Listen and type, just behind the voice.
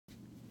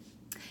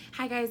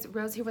Hi guys,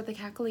 Rose here with the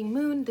Cackling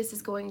Moon. This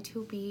is going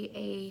to be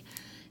a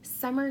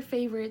summer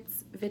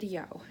favorites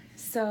video.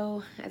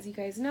 So as you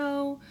guys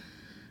know,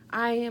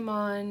 I am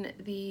on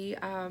the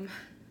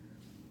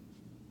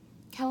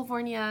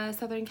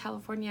Southern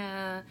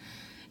California,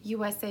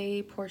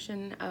 USA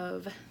portion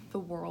of the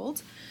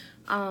world.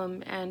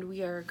 And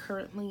we are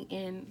currently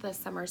in the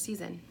summer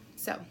season.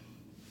 So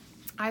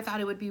I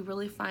thought it would be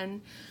really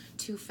fun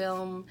to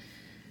film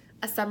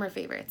a summer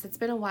favorites. It's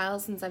been a while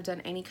since I've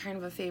done any kind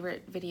of a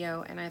favorite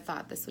video, and I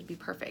thought this would be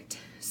perfect.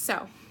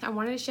 So I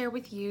wanted to share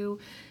with you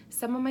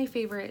some of my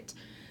favorite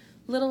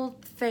little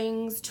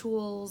things,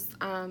 tools,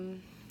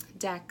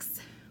 decks,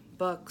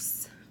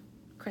 books,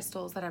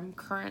 crystals that I'm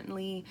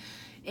currently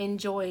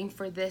enjoying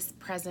for this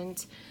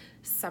present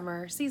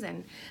summer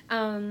season.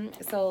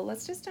 So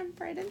let's just jump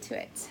right into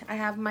it. I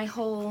have my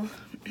whole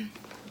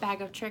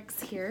bag of tricks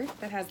here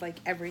that has like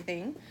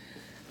everything.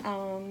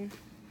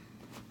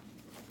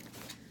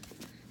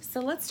 So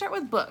let's start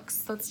with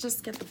books. Let's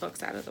just get the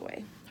books out of the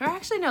way. Or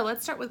actually, no,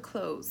 let's start with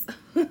clothes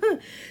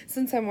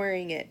since I'm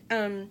wearing it.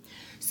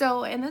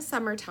 So in the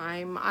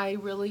summertime, I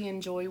really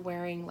enjoy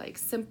wearing like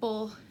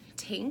simple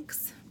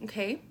tanks,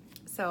 okay?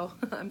 So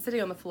I'm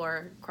sitting on the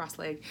floor,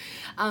 cross-legged,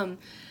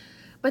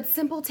 but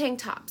simple tank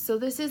tops. So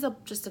this is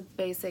just a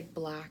basic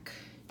black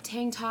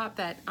tank top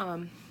that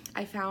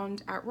I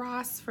found at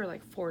Ross for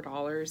like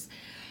 $4.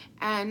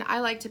 And I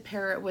like to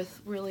pair it with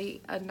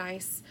really a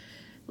nice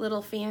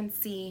little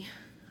fancy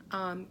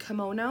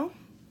kimono.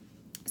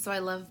 So I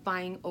love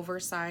buying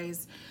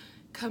oversized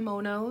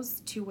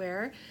kimonos to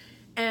wear,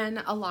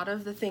 and a lot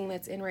of the thing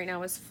that's in right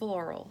now is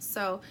floral.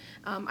 So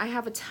I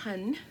have a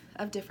ton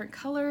of different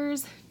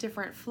colors,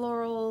 different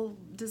floral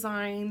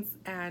designs,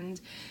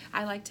 and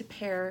I like to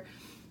pair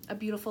a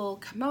beautiful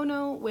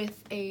kimono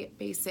with a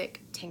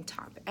basic tank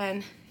top.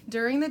 And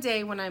during the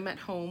day when I'm at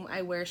home,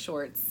 I wear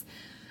shorts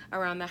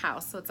around the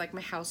house, so it's like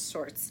my house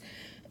shorts.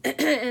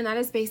 And that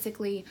is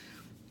basically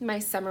my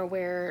summer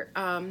wear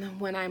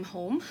when I'm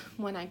home.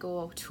 When I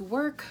go to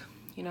work,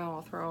 you know,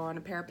 I'll throw on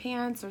a pair of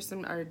pants or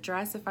a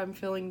dress if I'm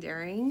feeling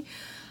daring.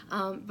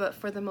 But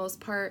for the most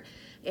part,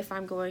 if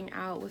I'm going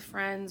out with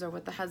friends or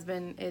with the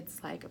husband,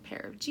 it's like a pair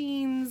of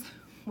jeans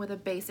with a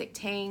basic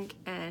tank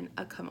and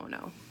a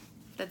kimono.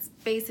 That's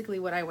basically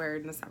what I wear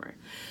in the summer.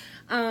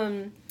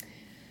 And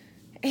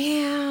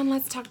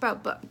let's talk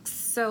about books.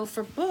 So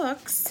for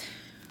books,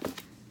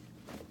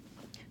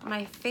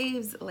 my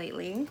faves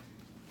lately,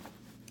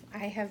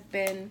 I have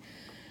been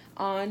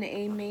on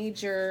a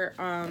major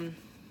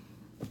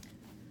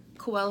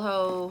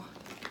Coelho,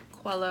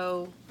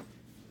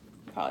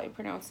 probably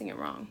pronouncing it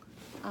wrong,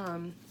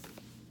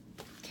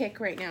 kick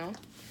right now.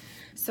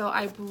 So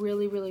I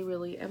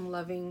really am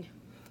loving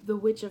The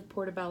Witch of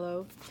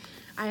Portobello.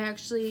 I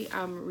actually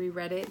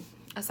reread it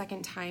a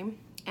second time,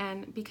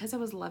 and because I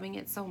was loving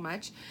it so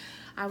much,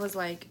 I was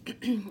like,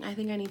 I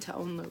think I need to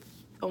own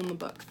the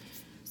book.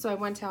 So I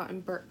went out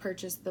and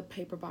purchased the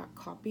paperback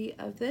copy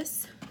of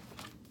this.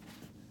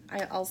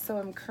 I also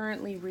am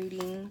currently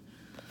reading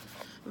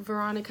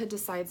Veronica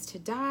Decides to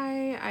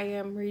Die. I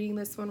am reading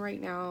this one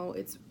right now.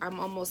 I'm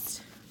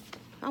almost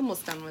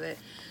done with it,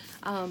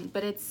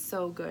 but it's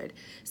so good.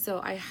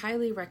 So I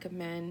highly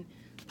recommend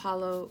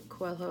Paulo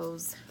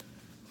Coelho's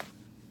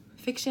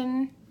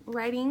fiction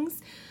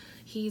writings.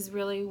 He's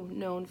really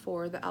known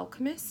for The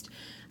Alchemist,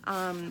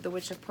 The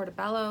Witch of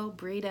Portobello,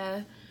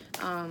 Brida.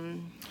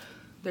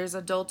 There's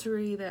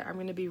Adultery that I'm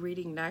going to be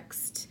reading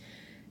next.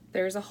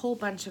 There's a whole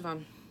bunch of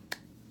them.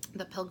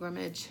 The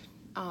Pilgrimage.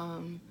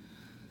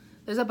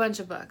 There's a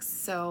bunch of books.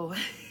 So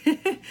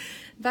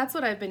that's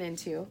what I've been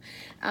into.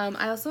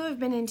 I also have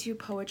been into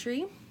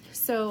poetry.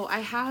 So I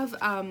have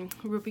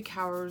Rupi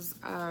Kaur's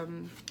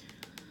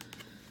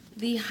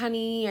The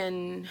Honey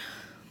and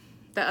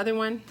the other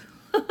one.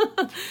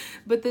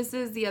 But this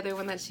is the other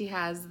one that she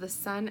has, The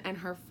Sun and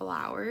Her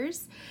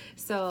Flowers.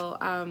 So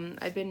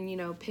I've been, you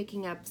know,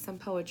 picking up some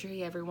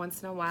poetry every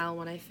once in a while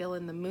when I feel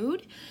in the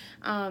mood.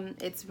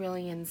 It's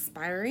really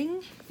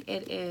inspiring.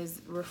 It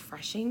is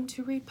refreshing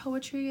to read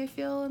poetry, I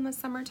feel, in the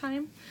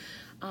summertime.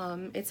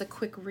 It's a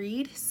quick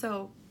read,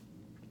 so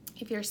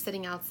if you're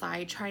sitting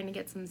outside trying to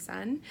get some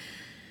sun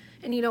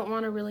and you don't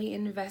want to really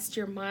invest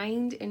your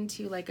mind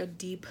into like a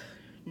deep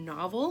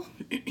novel,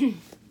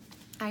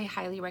 I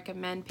highly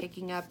recommend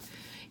picking up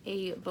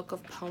a book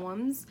of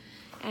poems,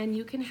 and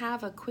you can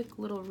have a quick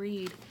little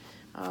read,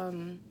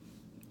 and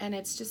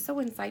it's just so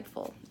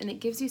insightful, and it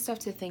gives you stuff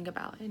to think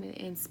about, and it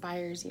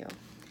inspires you.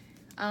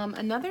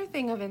 Another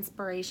thing of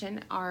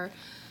inspiration are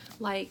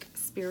like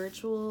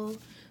spiritual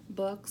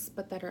books,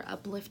 but that are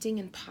uplifting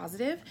and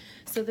positive.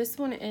 So this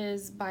one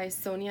is by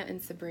Sonia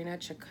and Sabrina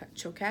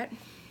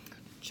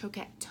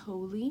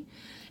Choquette-Toley.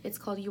 It's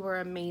called You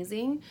Are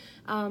Amazing.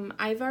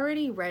 I've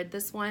already read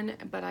this one,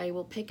 but I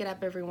will pick it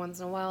up every once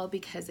in a while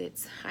because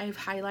I've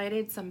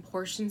highlighted some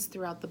portions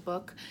throughout the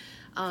book,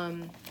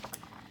 and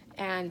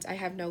I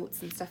have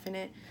notes and stuff in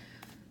it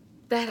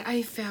that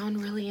I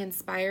found really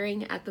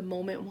inspiring at the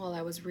moment while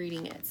I was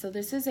reading it. So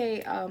this is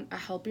a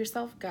help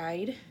yourself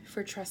guide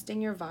for trusting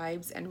your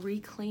vibes and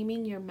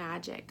reclaiming your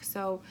magic.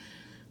 So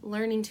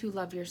learning to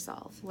love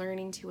yourself,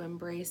 learning to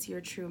embrace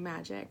your true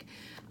magic.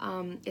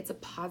 It's a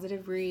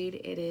positive read.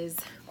 It is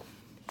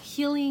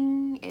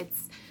healing.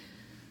 It's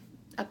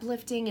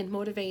uplifting and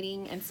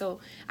motivating. And so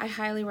I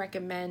highly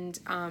recommend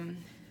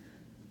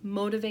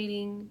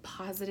motivating,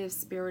 positive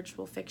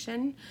spiritual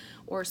fiction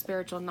or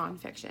spiritual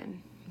nonfiction.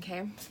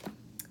 Okay.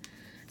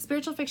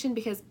 Spiritual fiction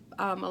because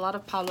a lot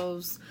of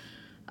Paulo's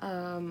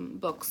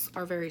books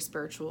are very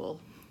spiritual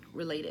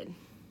related.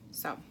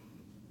 So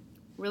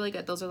really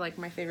good. Those are like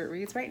my favorite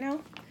reads right now.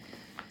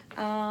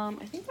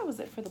 I think that was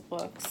it for the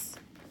books.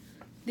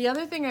 The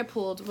other thing I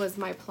pulled was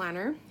my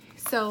planner.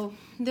 So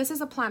this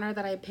is a planner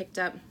that I picked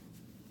up.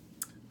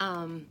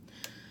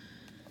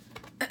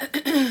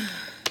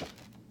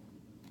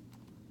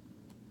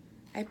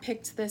 I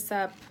picked this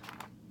up.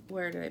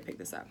 Where did I pick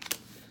this up?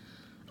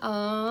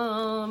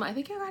 I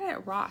think I got it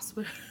at Ross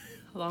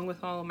along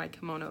with all of my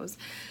kimonos.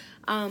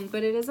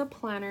 But it is a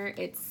planner.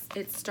 It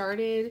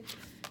started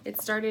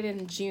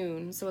in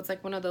June, so it's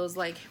like one of those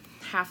like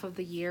half of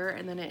the year,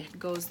 and then it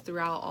goes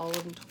throughout all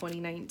of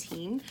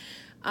 2019.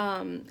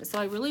 So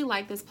I really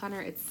like this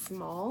planner. It's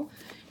small,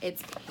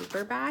 it's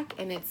paperback,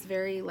 and it's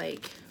very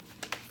like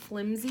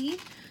flimsy.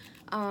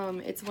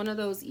 It's one of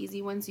those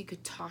easy ones you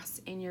could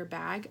toss in your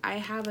bag. I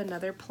have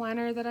another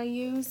planner that I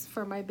use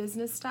for my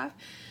business stuff,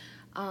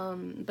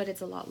 but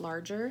it's a lot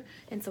larger,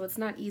 and so it's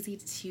not easy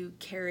to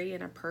carry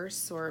in a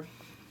purse or,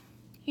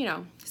 you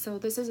know, so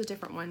this is a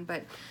different one,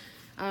 but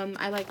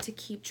I like to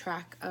keep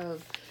track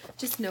of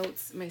just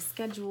notes, my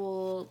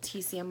schedule,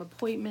 TCM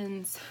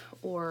appointments,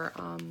 or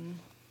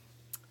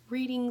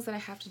readings that I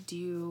have to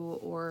do,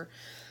 or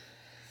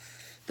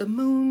the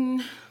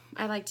moon.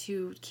 I like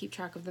to keep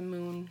track of the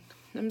moon.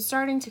 I'm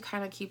starting to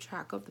kind of keep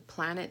track of the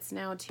planets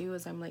now too,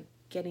 as I'm like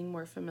getting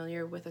more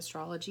familiar with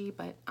astrology,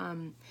 but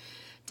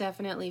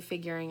definitely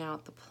figuring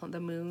out the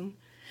moon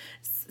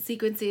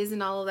sequences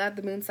and all of that,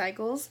 the moon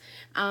cycles.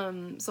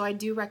 So I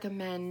do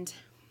recommend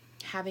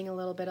having a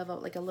little bit of a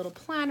little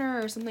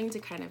planner or something to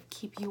kind of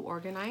keep you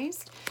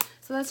organized.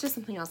 So that's just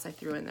something else I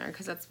threw in there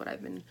because that's what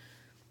I've been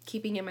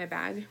keeping in my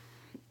bag.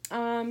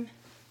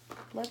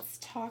 Let's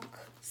talk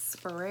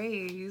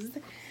sprays.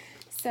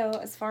 So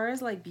as far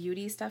as like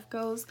beauty stuff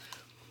goes,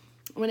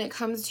 when it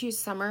comes to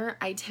summer,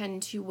 I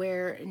tend to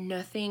wear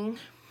nothing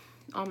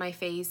on my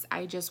face.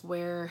 I just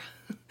wear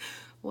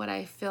what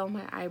I fill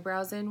my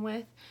eyebrows in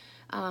with.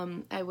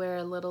 I wear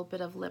a little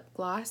bit of lip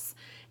gloss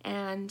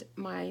and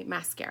my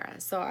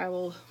mascara. So I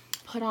will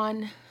put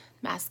on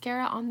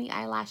mascara on the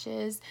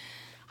eyelashes.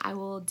 I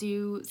will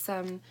do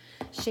some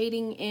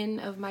shading in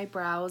of my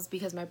brows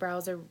because my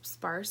brows are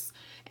sparse,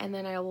 and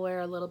then I will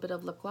wear a little bit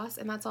of lip gloss,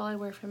 and that's all I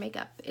wear for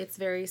makeup. It's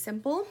very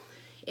simple.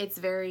 It's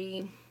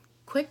very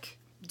quick.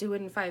 Do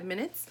it in 5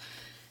 minutes.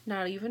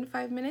 Not even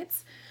 5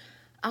 minutes.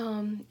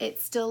 It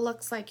still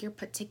looks like you're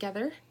put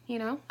together, you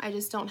know. I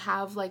just don't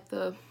have like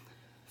the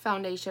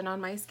foundation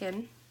on my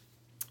skin,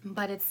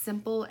 but it's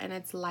simple and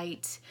it's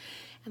light,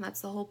 and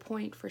that's the whole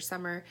point for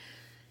summer,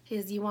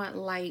 is you want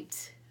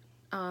light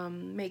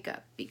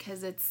makeup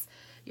because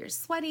you're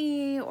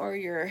sweaty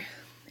or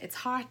it's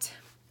hot,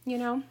 you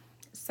know.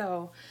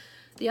 So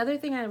the other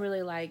thing I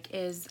really like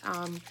is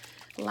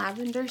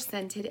lavender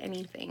scented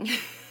anything.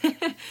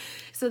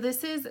 So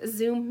this is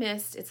Zoom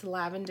Mist. It's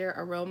lavender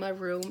aroma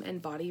room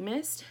and body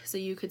mist. So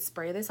you could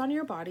spray this on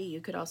your body. You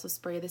could also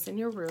spray this in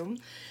your room.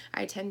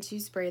 I tend to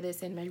spray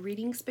this in my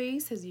reading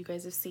space, as you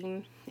guys have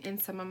seen in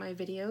some of my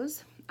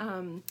videos.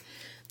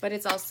 But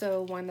it's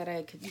also one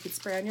that you could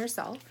spray on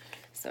yourself.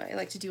 So I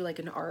like to do like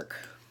an arc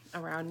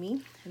around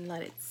me and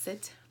let it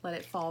sit, let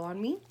it fall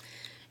on me.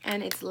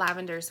 And it's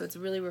lavender, so it's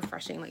really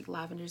refreshing. Like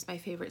lavender is my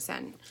favorite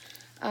scent.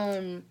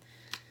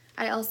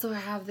 I also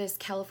have this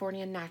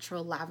California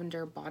Natural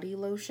Lavender Body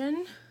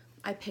Lotion.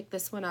 I picked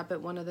this one up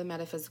at one of the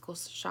metaphysical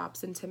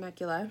shops in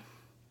Temecula.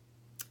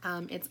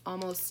 It's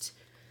almost,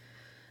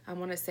 I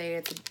want to say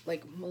it's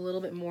like a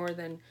little bit more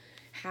than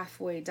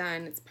halfway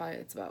done. It's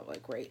about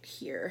like right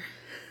here.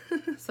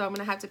 So I'm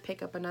gonna have to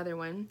pick up another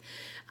one.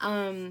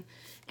 And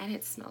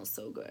it smells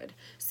so good.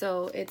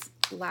 So it's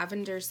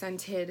lavender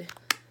scented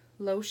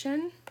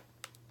lotion.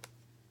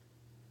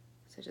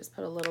 So just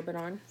put a little bit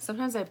on.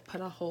 Sometimes I put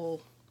a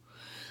whole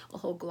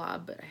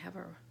glob, but I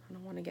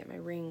don't want to get my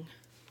ring.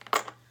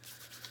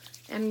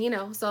 And you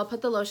know, so I'll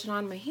put the lotion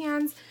on my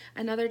hands.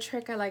 Another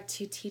trick I like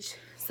to teach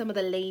some of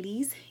the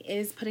ladies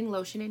is putting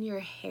lotion in your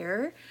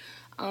hair.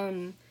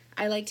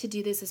 I like to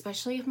do this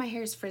especially if my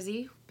hair is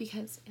frizzy,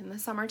 because in the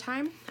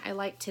summertime I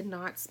like to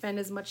not spend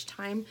as much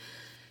time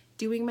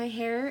doing my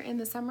hair in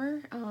the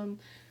summer.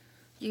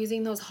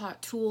 Using those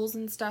hot tools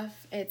and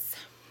stuff, it's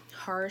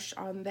harsh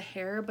on the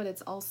hair, but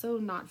it's also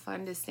not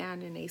fun to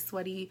stand in a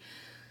sweaty,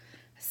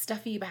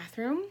 stuffy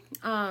bathroom.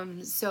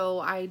 So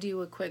I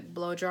do a quick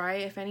blow dry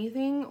if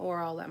anything,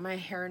 or I'll let my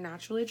hair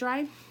naturally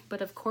dry.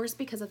 But of course,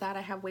 because of that,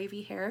 I have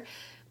wavy hair.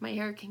 My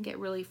hair can get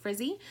really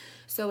frizzy.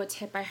 So a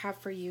tip I have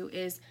for you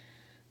is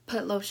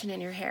put lotion in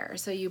your hair.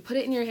 So you put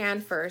it in your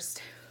hand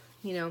first,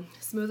 you know,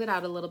 smooth it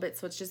out a little bit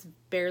so it's just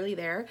barely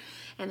there,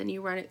 and then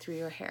you run it through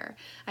your hair.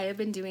 I have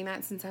been doing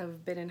that since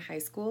I've been in high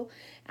school,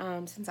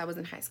 since I was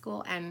in high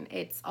school, and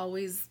it's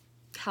always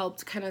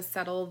helped kind of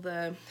settle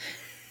the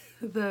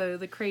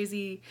the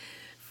crazy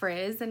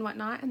frizz and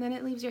whatnot, and then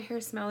it leaves your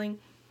hair smelling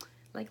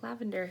like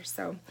lavender.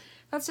 So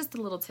that's just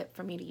a little tip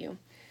from me to you.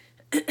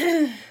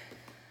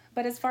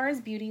 But as far as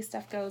beauty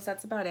stuff goes,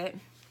 that's about it.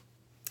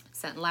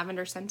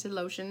 Lavender scented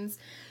lotions,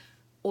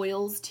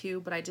 oils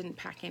too, but I didn't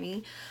pack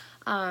any.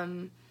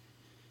 And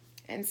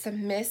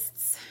some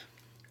mists,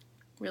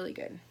 really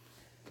good.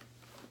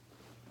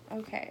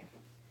 Okay,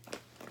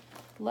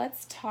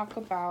 let's talk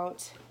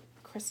about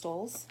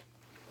crystals.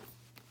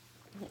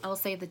 I'll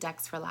save the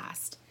decks for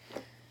last.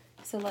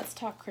 So let's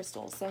talk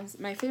crystals. So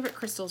my favorite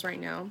crystals right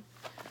now,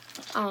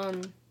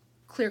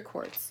 clear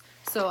quartz.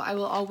 So I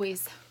will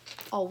always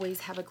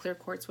have a clear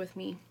quartz with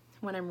me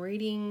when I'm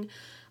reading.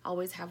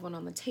 Always have one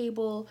on the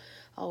table,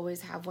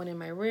 always have one in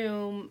my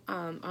room,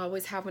 I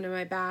always have one in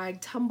my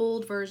bag.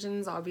 Tumbled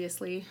versions,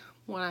 obviously,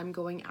 when I'm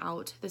going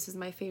out. This is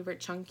my favorite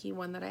chunky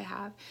one that I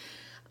have.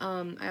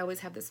 I always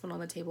have this one on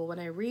the table when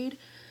I read.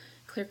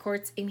 Clear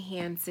quartz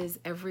enhances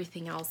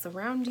everything else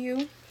around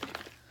you.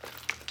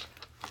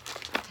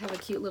 I have a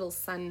cute little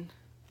sun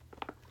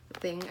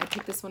thing. I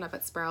picked this one up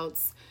at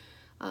Sprouts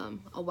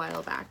a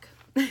while back.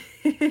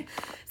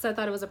 So I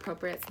thought it was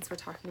appropriate since we're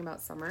talking about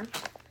summer.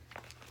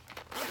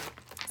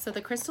 So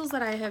the crystals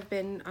that I have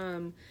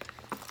been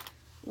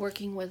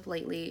working with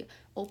lately,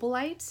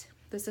 opalite.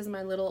 This is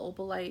my little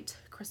opalite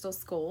crystal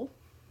skull.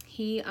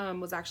 He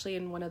was actually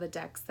in one of the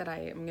decks that I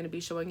am going to be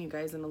showing you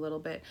guys in a little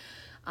bit.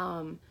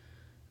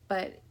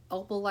 But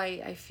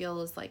opalite, I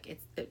feel, is like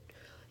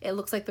it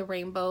looks like the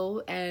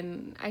rainbow,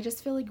 and I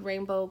just feel like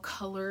rainbow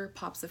color,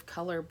 pops of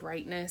color,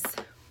 brightness.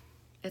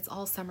 It's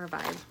all summer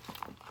vibe.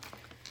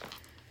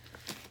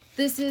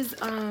 This is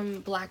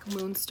Black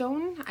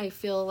Moonstone. I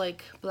feel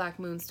like Black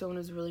Moonstone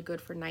is really good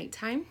for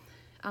nighttime.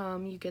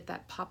 You get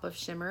that pop of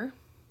shimmer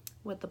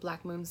with the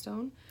Black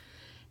Moonstone.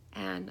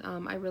 And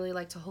I really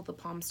like to hold the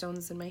palm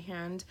stones in my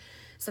hand.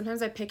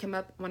 Sometimes I pick him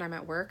up when I'm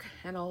at work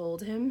and I'll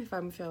hold him if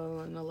I'm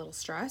feeling a little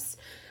stressed.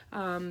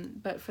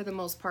 But for the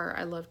most part,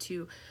 I love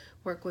to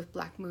work with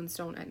Black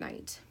Moonstone at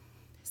night,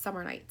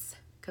 summer nights,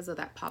 because of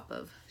that pop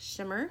of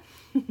shimmer.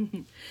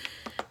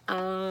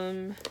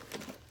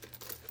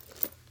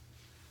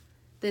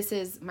 This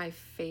is my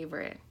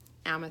favorite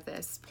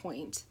amethyst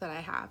point that I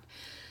have.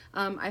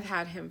 I've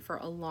had him for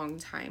a long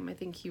time. I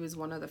think he was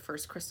one of the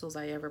first crystals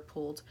I ever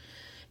pulled.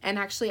 And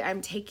actually,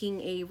 I'm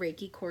taking a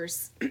Reiki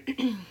course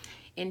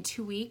in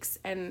 2 weeks,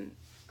 and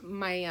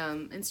my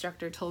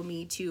instructor told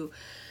me to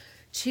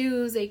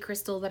choose a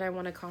crystal that I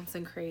want to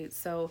consecrate.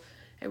 So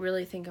I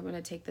really think I'm going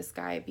to take this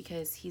guy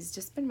because he's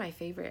just been my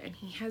favorite, and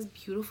he has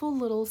beautiful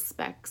little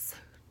specks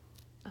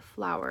of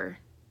flower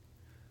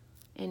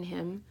in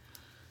him.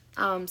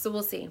 So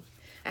we'll see.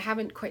 I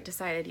haven't quite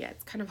decided yet.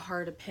 It's kind of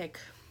hard to pick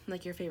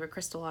like your favorite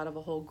crystal out of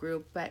a whole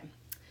group, but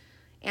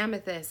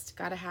amethyst,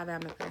 gotta have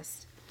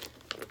amethyst.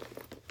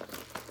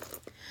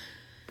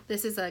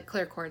 This is a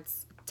clear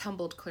quartz,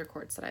 tumbled clear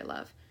quartz that I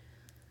love.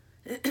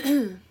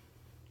 If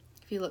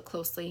you look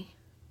closely,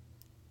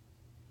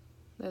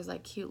 there's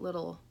like cute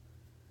little,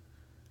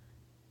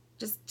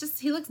 just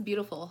he looks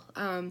beautiful.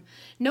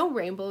 No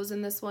rainbows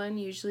in this one.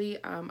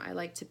 Usually I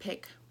like to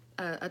pick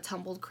a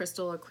tumbled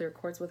crystal, a clear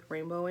quartz with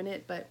rainbow in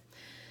it, but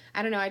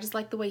I don't know, I just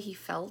like the way he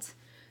felt,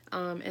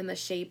 and the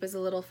shape is a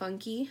little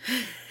funky.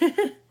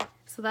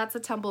 So that's a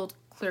tumbled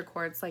clear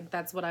quartz. Like,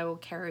 that's what I will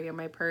carry in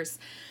my purse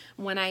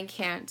when I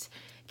can't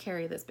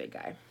carry this big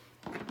guy.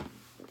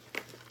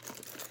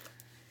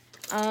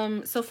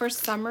 So for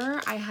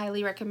summer, I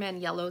highly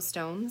recommend yellow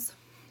stones.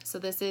 So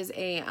this is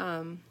a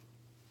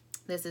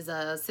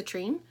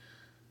citrine.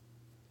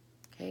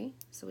 Okay,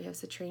 so we have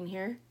citrine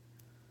here.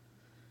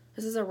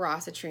 This is a raw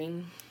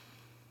citrine.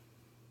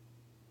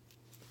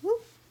 Woo.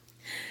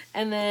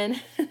 And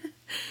then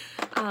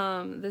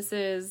this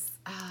is,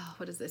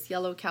 what is this?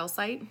 Yellow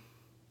calcite.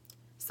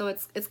 So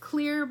it's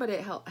clear, but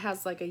it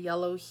has like a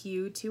yellow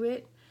hue to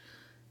it.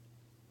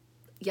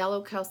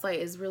 Yellow calcite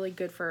is really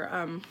good for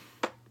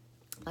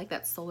like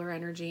that solar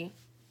energy,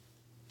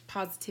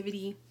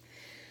 positivity,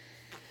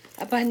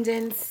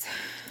 abundance.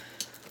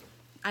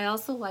 I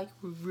also like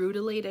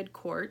rutilated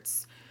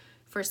quartz.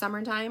 For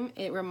summertime,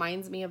 it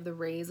reminds me of the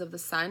rays of the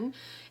sun,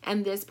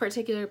 and this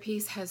particular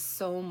piece has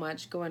so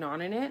much going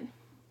on in it.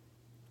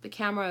 The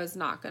camera is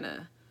not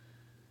gonna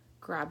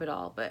grab it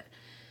all, but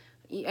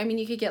I mean,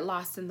 you could get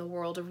lost in the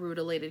world of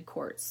rutilated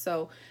quartz.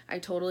 So I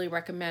totally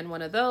recommend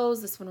one of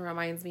those. This one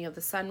reminds me of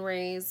the sun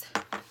rays.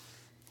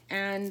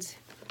 And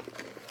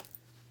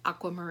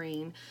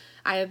aquamarine.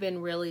 I have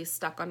been really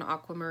stuck on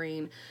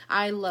aquamarine.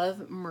 I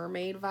love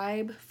mermaid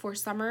vibe for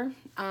summer.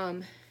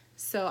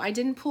 So I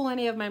didn't pull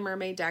any of my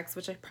mermaid decks,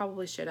 which I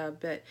probably should have,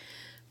 but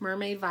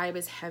mermaid vibe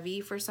is heavy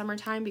for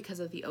summertime because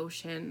of the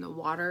ocean, the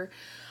water.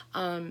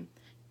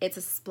 It's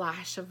a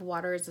splash of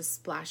water. It's a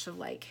splash of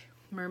like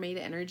mermaid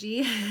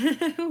energy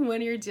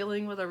when you're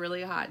dealing with a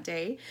really hot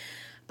day.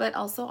 but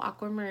also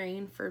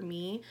aquamarine for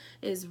me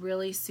is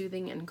really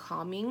soothing and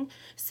calming.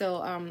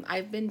 So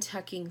I've been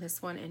tucking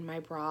this one in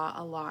my bra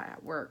a lot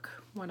at work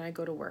when I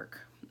go to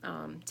work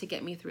to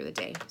get me through the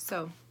day.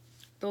 So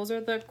those are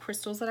the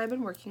crystals that I've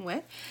been working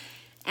with.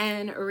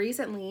 And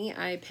recently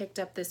I picked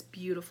up this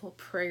beautiful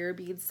prayer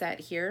bead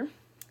set here.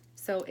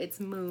 So it's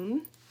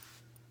moon.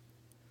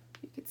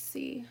 You could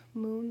see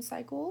moon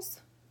cycles.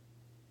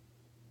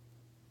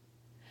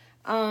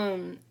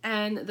 And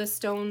the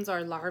stones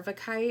are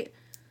larvakite,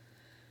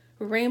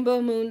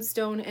 rainbow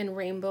moonstone, and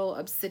rainbow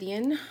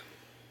obsidian.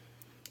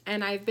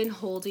 And I've been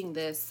holding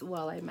this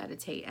while I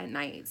meditate at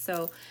night.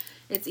 So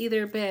it's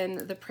either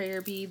been the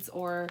prayer beads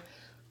or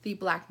the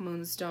black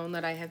moonstone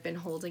that I have been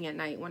holding at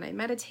night when I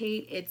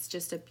meditate. It's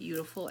just a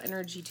beautiful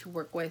energy to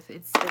work with.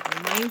 It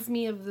reminds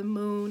me of the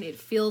moon. It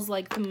feels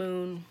like the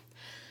moon.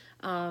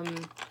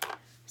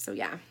 So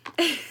yeah.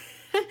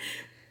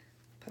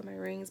 Put my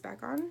rings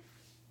back on.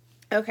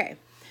 Okay.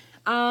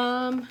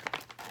 Oh,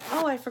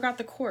 I forgot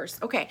the course.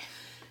 Okay.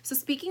 So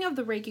speaking of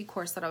the Reiki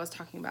course that I was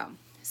talking about.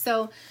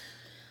 So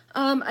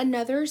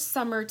another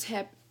summer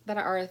tip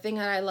or a thing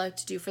that I like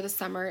to do for the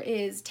summer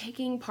is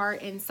taking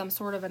part in some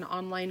sort of an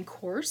online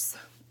course.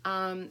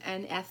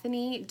 And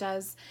Ethany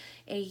does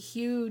a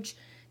huge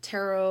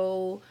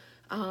tarot,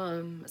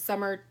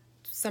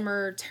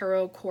 summer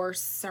tarot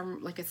course,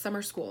 like a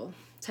summer school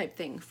type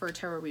thing for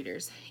tarot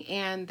readers.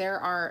 And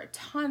there are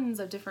tons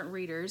of different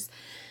readers,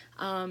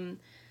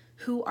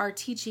 who are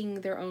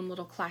teaching their own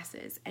little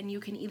classes, and you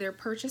can either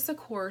purchase a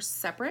course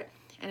separate,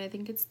 and I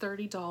think it's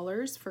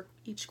 $30 for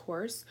each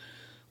course,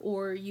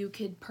 or you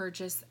could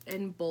purchase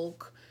in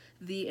bulk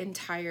the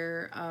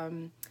entire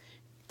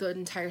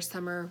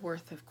summer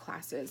worth of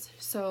classes.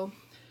 So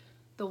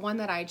the one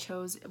that I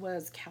chose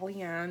was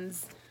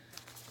Kellyanne's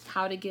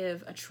How to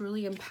Give a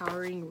Truly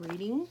Empowering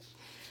Reading.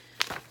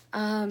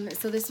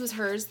 So this was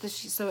hers.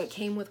 So it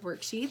came with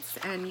worksheets,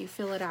 and you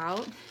fill it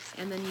out,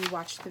 and then you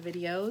watch the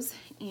videos,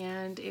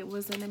 and it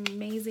was an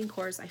amazing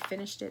course. I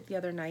finished it the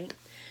other night.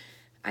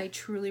 I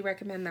truly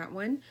recommend that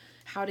one.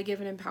 How to Give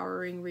an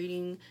Empowering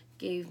Reading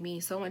gave me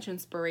so much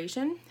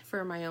inspiration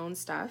for my own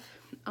stuff.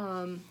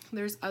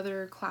 There's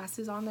other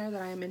classes on there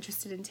that I am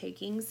interested in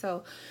taking,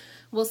 so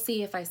we'll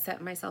see if I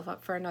set myself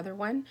up for another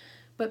one.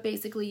 But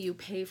basically you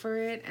pay for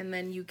it, and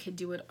then you could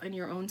do it in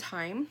your own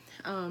time.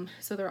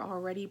 So they're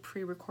already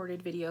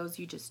pre-recorded videos.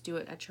 You just do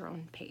it at your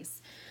own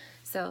pace.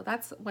 So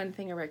that's one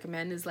thing I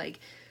recommend, is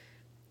like,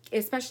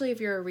 especially if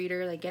you're a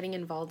reader, like getting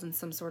involved in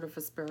some sort of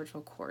a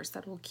spiritual course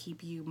that will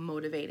keep you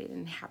motivated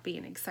and happy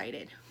and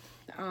excited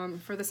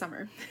for the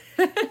summer.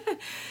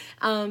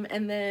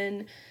 And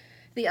then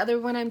the other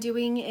one I'm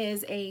doing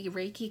is a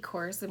Reiki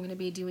course. I'm going to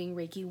be doing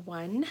Reiki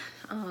 1.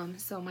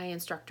 So my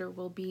instructor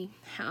will be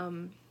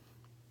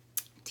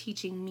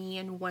teaching me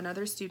and one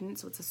other student.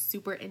 So it's a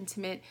super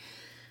intimate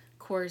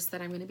course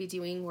that I'm going to be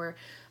doing, where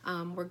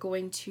we're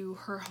going to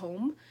her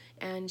home,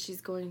 and she's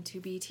going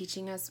to be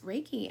teaching us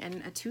Reiki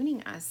and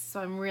attuning us. So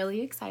I'm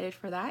really excited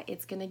for that.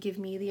 It's going to give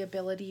me the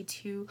ability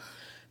to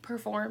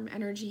perform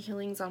energy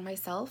healings on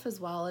myself, as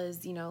well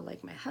as, you know,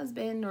 like my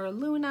husband or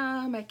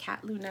Luna, my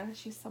cat Luna.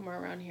 She's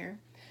somewhere around here.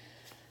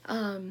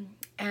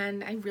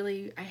 And I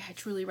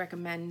truly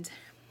recommend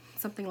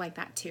something like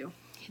that too.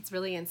 It's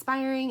really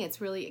inspiring, it's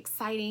really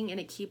exciting, and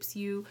it keeps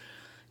you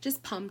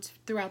just pumped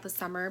throughout the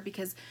summer,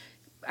 because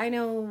I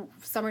know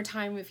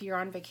summertime, if you're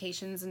on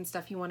vacations and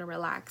stuff, you want to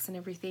relax and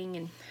everything,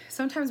 and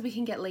sometimes we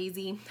can get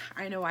lazy.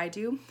 I know I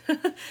do.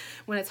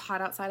 When it's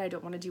hot outside, I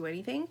don't want to do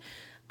anything.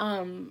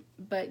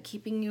 But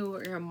keeping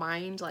your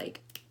mind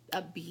like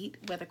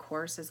upbeat with a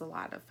course is a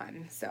lot of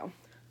fun. So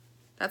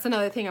that's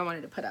another thing I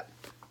wanted to put up.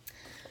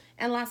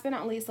 And last but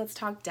not least, let's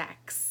talk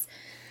decks.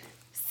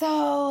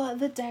 So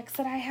the decks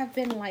that I have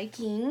been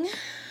liking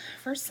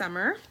for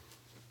summer,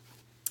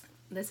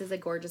 this is a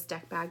gorgeous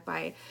deck bag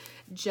by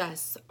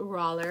Jess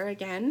Roller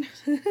again.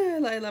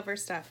 I love her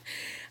stuff.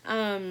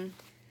 The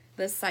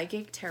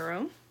Psychic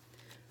Tarot.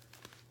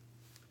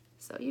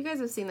 So you guys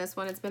have seen this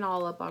one. It's been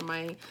all up on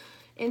my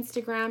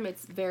Instagram.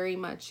 It's very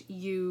much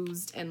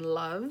used and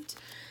loved.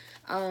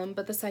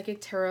 But the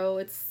Psychic Tarot,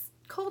 it's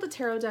called a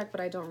tarot deck,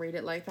 but I don't read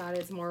it like that.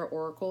 It's more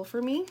oracle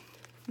for me.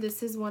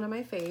 This is one of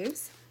my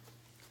faves.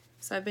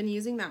 So I've been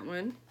using that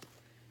one.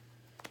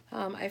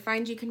 I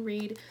find you can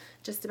read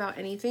just about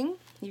anything.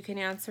 You can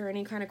answer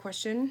any kind of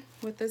question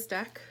with this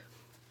deck.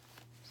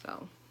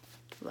 So,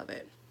 love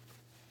it.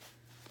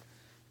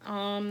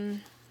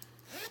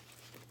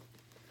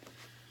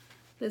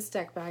 This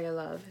deck bag I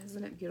love.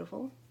 Isn't it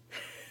beautiful?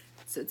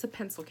 It's a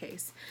pencil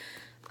case.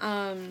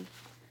 The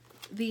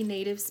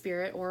Native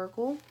Spirit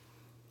Oracle.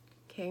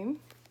 Okay.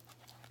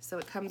 So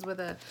it comes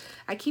with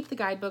I keep the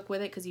guidebook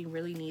with it because you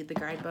really need the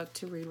guidebook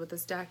to read with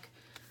this deck.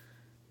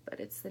 But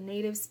it's the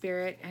Native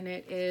Spirit, and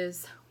it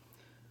is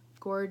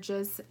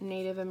gorgeous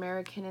Native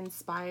American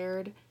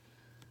inspired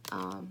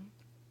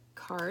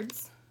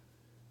cards.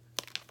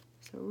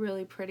 So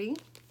really pretty.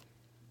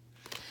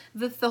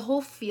 The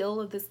whole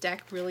feel of this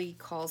deck really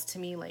calls to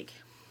me like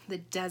the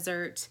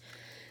desert,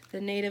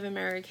 the Native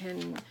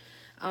American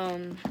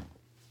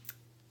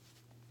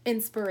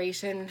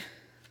inspiration,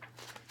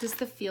 just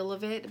the feel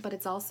of it, but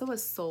it's also a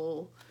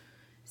soul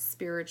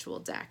spiritual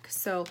deck.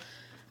 So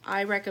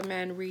I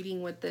recommend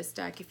reading with this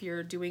deck if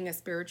you're doing a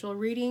spiritual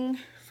reading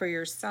for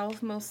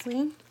yourself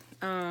mostly,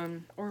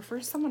 or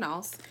for someone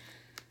else.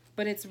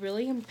 But it's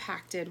really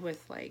impacted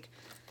with like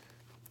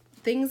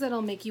things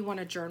that'll make you want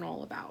to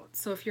journal about.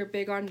 So if you're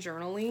big on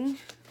journaling,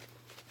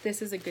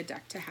 this is a good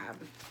deck to have.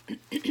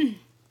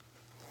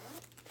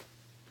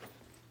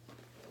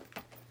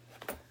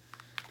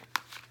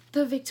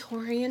 The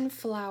Victorian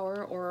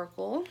Flower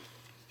Oracle.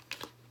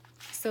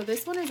 So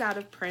this one is out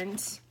of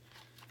print.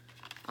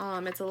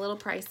 It's a little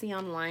pricey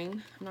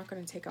online. I'm not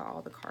going to take out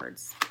all the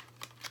cards.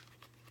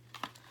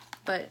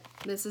 But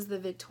this is the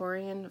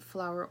Victorian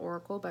Flower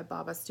Oracle by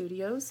Baba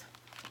Studios.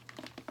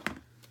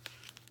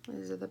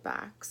 These are the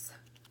backs.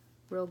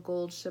 Real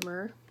gold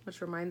shimmer,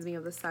 which reminds me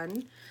of the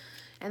sun.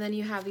 And then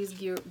you have these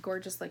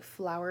gorgeous like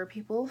flower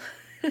people.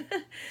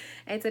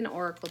 It's an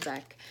oracle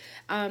deck.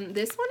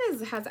 This one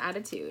has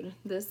attitude.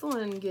 This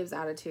one gives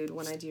attitude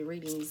when I do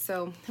readings.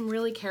 So I'm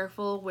really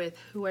careful with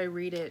who I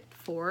read it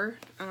for,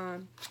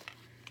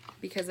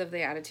 because of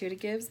the attitude it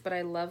gives. But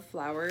I love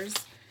flowers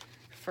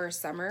for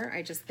summer.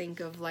 I just think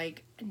of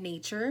like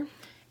nature,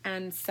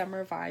 and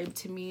summer vibe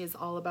to me is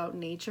all about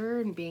nature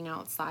and being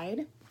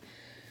outside.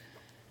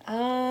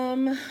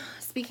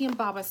 Speaking of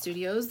Baba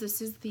Studios,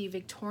 this is the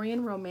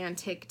Victorian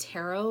Romantic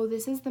Tarot.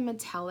 This is the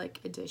metallic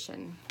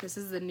edition. This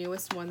is the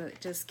newest one that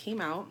just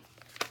came out.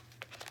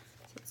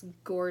 So it's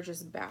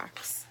gorgeous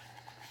backs,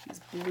 these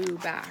blue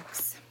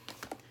backs.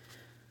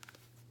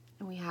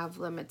 And we have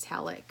the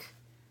metallic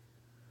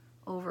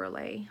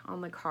overlay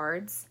on the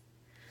cards.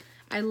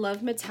 I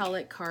love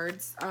metallic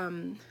cards.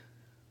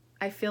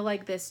 I feel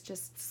like this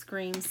just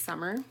screams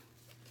summer.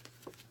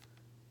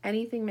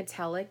 Anything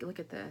metallic, look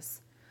at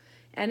this.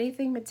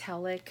 Anything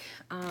metallic,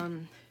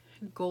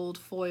 gold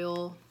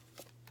foil,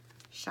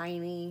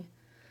 shiny,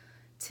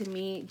 to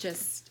me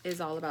just is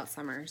all about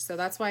summer. So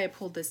that's why I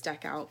pulled this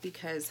deck out,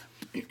 because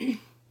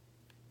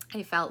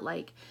I felt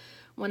like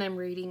when I'm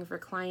reading for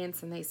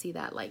clients and they see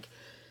that like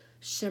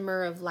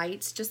shimmer of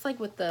lights, just like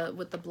with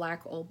the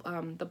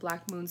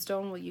black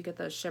moonstone, where you get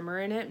the shimmer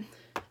in it,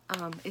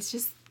 it's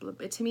just,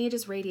 to me it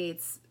just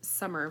radiates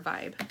summer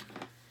vibe.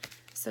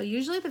 So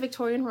usually the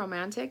Victorian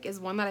Romantic is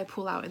one that I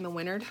pull out in the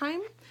winter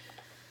time.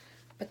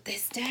 But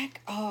this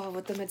deck, oh,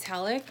 with the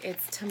metallic,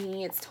 to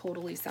me, it's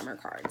totally summer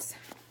cards.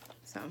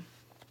 So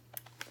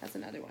that's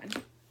another one.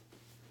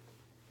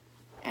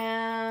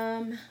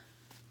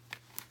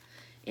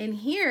 In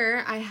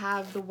here, I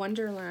have the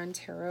Wonderland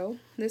Tarot.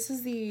 This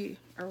is the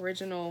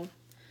original.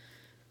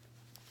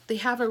 They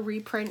have a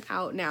reprint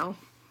out now,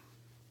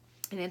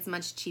 and it's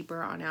much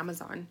cheaper on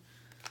Amazon.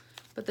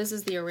 But this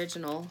is the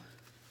original.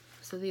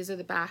 So these are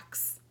the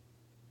backs,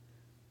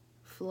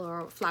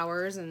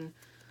 flowers, and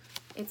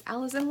it's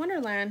Alice in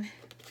Wonderland.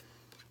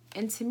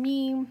 And to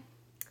me,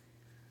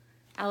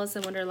 Alice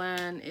in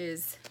Wonderland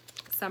is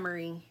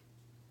summery.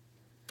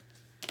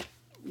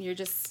 You're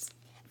just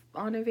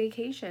on a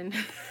vacation,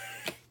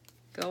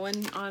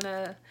 going on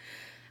a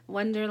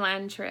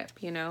Wonderland trip,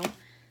 you know?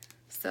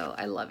 So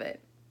I love it.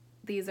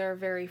 These are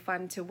very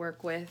fun to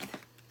work with.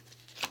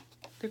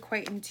 They're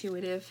quite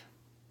intuitive.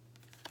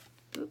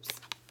 Oops.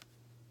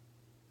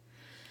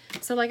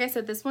 So like I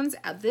said,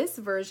 this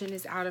version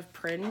is out of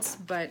print,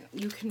 but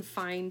you can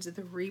find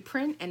the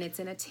reprint, and it's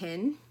in a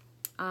tin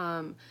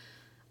on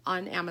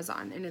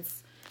Amazon, and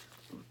it's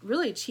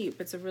really cheap.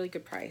 It's a really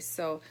good price.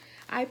 So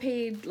I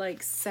paid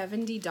like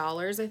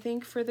 $70, I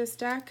think, for this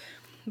deck.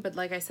 But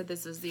like I said,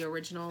 this is the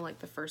original, like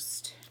the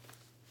first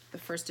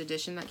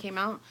edition that came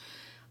out.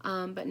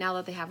 But now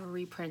that they have it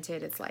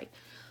reprinted, it's like,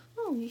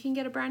 oh, you can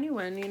get a brand new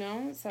one, you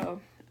know?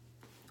 So,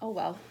 oh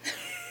well.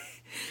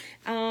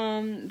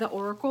 The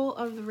Oracle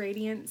of the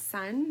Radiant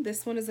Sun.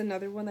 This one is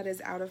another one that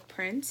is out of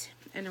print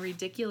and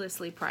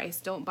ridiculously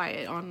priced. Don't buy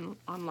it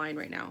online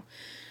right now.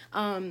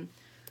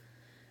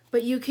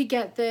 But you could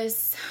get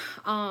this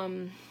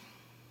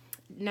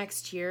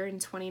next year in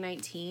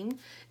 2019.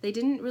 They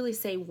didn't really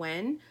say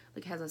when.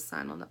 Like, it has a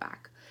sun on the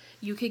back.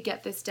 You could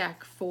get this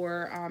deck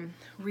for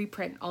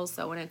reprint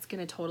also, and it's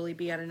gonna totally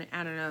be at an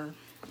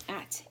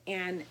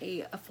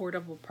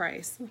affordable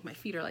price. My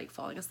feet are like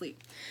falling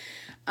asleep.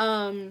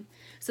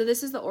 So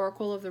this is the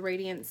Oracle of the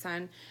Radiant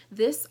Sun.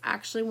 This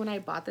actually, when I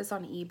bought this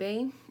on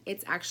eBay,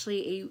 it's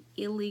actually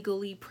a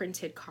illegally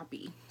printed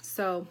copy.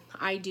 So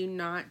I do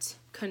not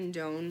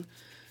condone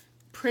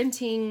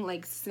printing,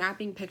 like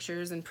snapping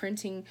pictures and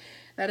printing.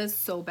 That is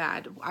so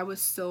bad. I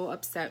was so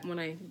upset when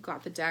I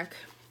got the deck,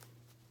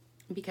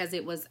 because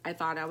I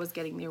thought I was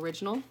getting the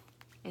original.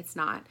 It's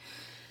not.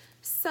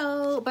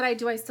 So, but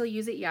I still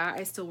use it. Yeah,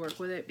 I still work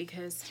with it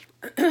because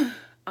it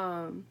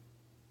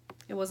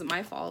wasn't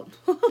my fault.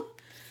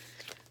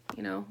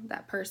 You know,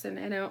 that person.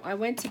 And I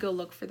went to go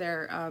look for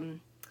their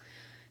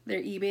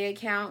eBay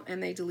account,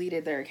 and they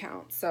deleted their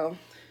account. So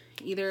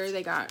either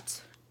they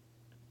got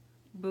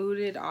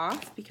booted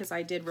off because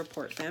I did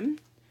report them,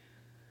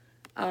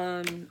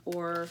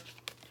 or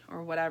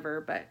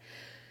whatever. But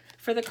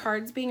for the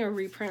cards being a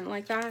reprint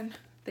like that,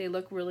 They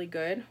look really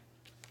good,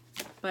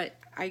 but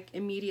I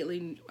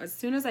immediately, as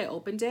soon as I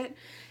opened it,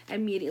 I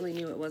immediately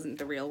knew it wasn't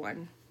the real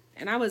one.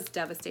 And I was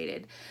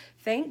devastated.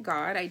 Thank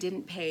God I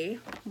didn't pay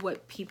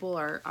what people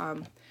are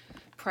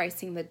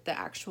pricing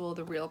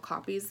the real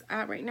copies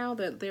at right now.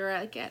 They're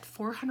like at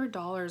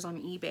 $400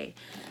 on eBay.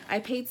 I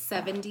paid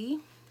 $70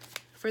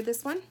 for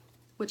this one,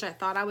 which I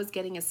thought I was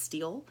getting a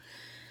steal.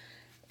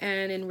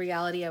 And in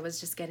reality, I was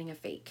just getting a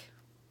fake.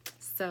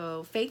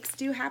 So fakes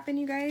do happen,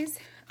 you guys.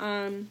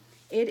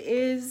 It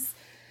is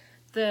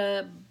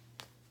the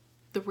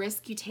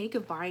risk you take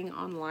of buying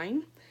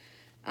online.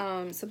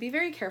 So be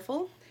very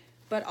careful,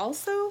 but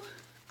also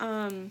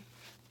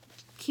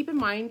keep in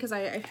mind, because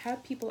I've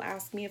had people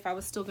ask me if I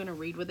was still going to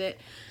read with it,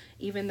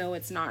 even though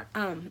it's not,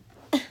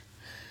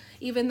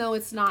 even though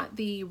it's not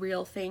the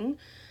real thing.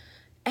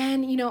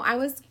 And, you know, I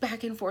was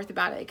back and forth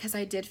about it because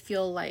I did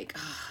feel like,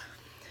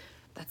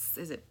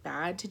 is it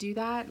bad to do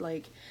that?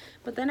 Like,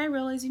 but then I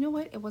realized, you know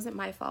what? It wasn't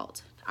my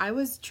fault. I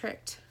was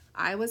tricked.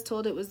 I was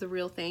told it was the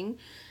real thing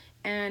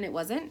and it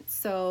wasn't.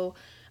 So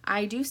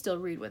I do still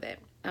read with it.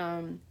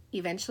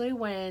 Eventually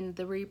when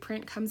the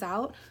reprint comes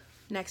out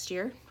next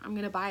year, I'm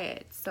going to buy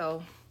it.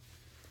 So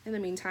in the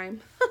meantime,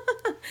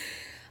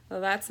 well,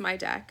 that's my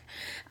deck.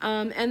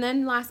 And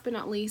then last but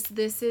not least,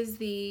 this is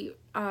the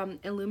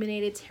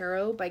Illuminated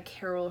Tarot by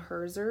Carol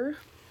Herzer.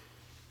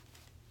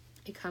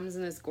 It comes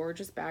in this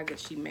gorgeous bag that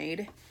she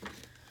made.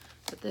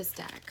 But this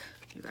deck,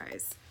 you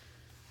guys,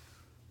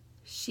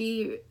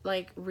 she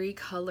like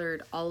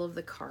recolored all of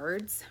the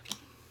cards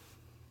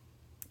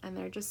and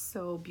they're just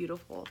so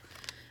beautiful.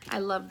 I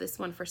love this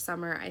one for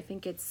summer. I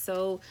think it's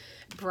so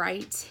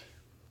bright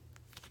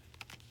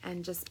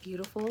and just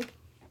beautiful.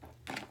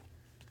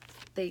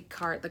 The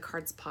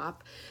cards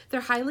pop. They're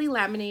highly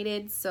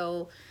laminated,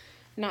 so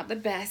not the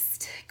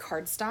best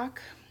cardstock,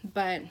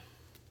 but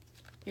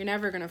you're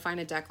never gonna find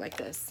a deck like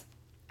this,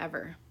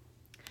 ever.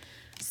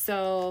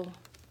 So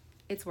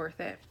it's worth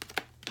it.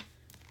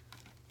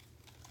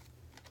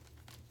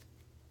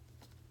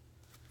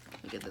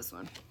 Look at this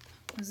one.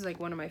 This is like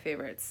one of my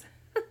favorites.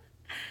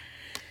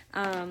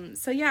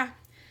 So yeah,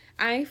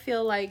 I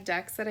feel like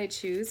decks that I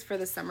choose for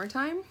the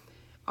summertime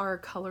are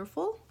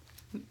colorful.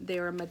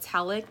 They're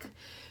metallic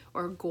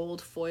or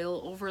gold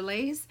foil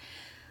overlays.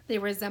 They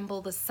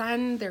resemble the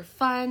sun. They're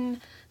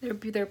fun.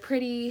 They're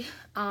pretty.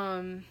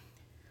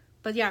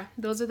 But yeah,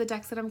 those are the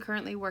decks that I'm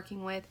currently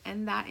working with,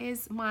 and that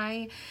is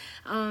my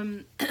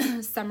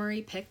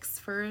summary picks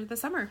for the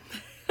summer.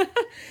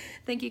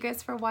 Thank you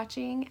guys for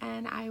watching,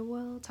 and I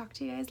will talk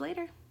to you guys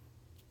later.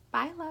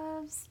 Bye,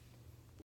 loves.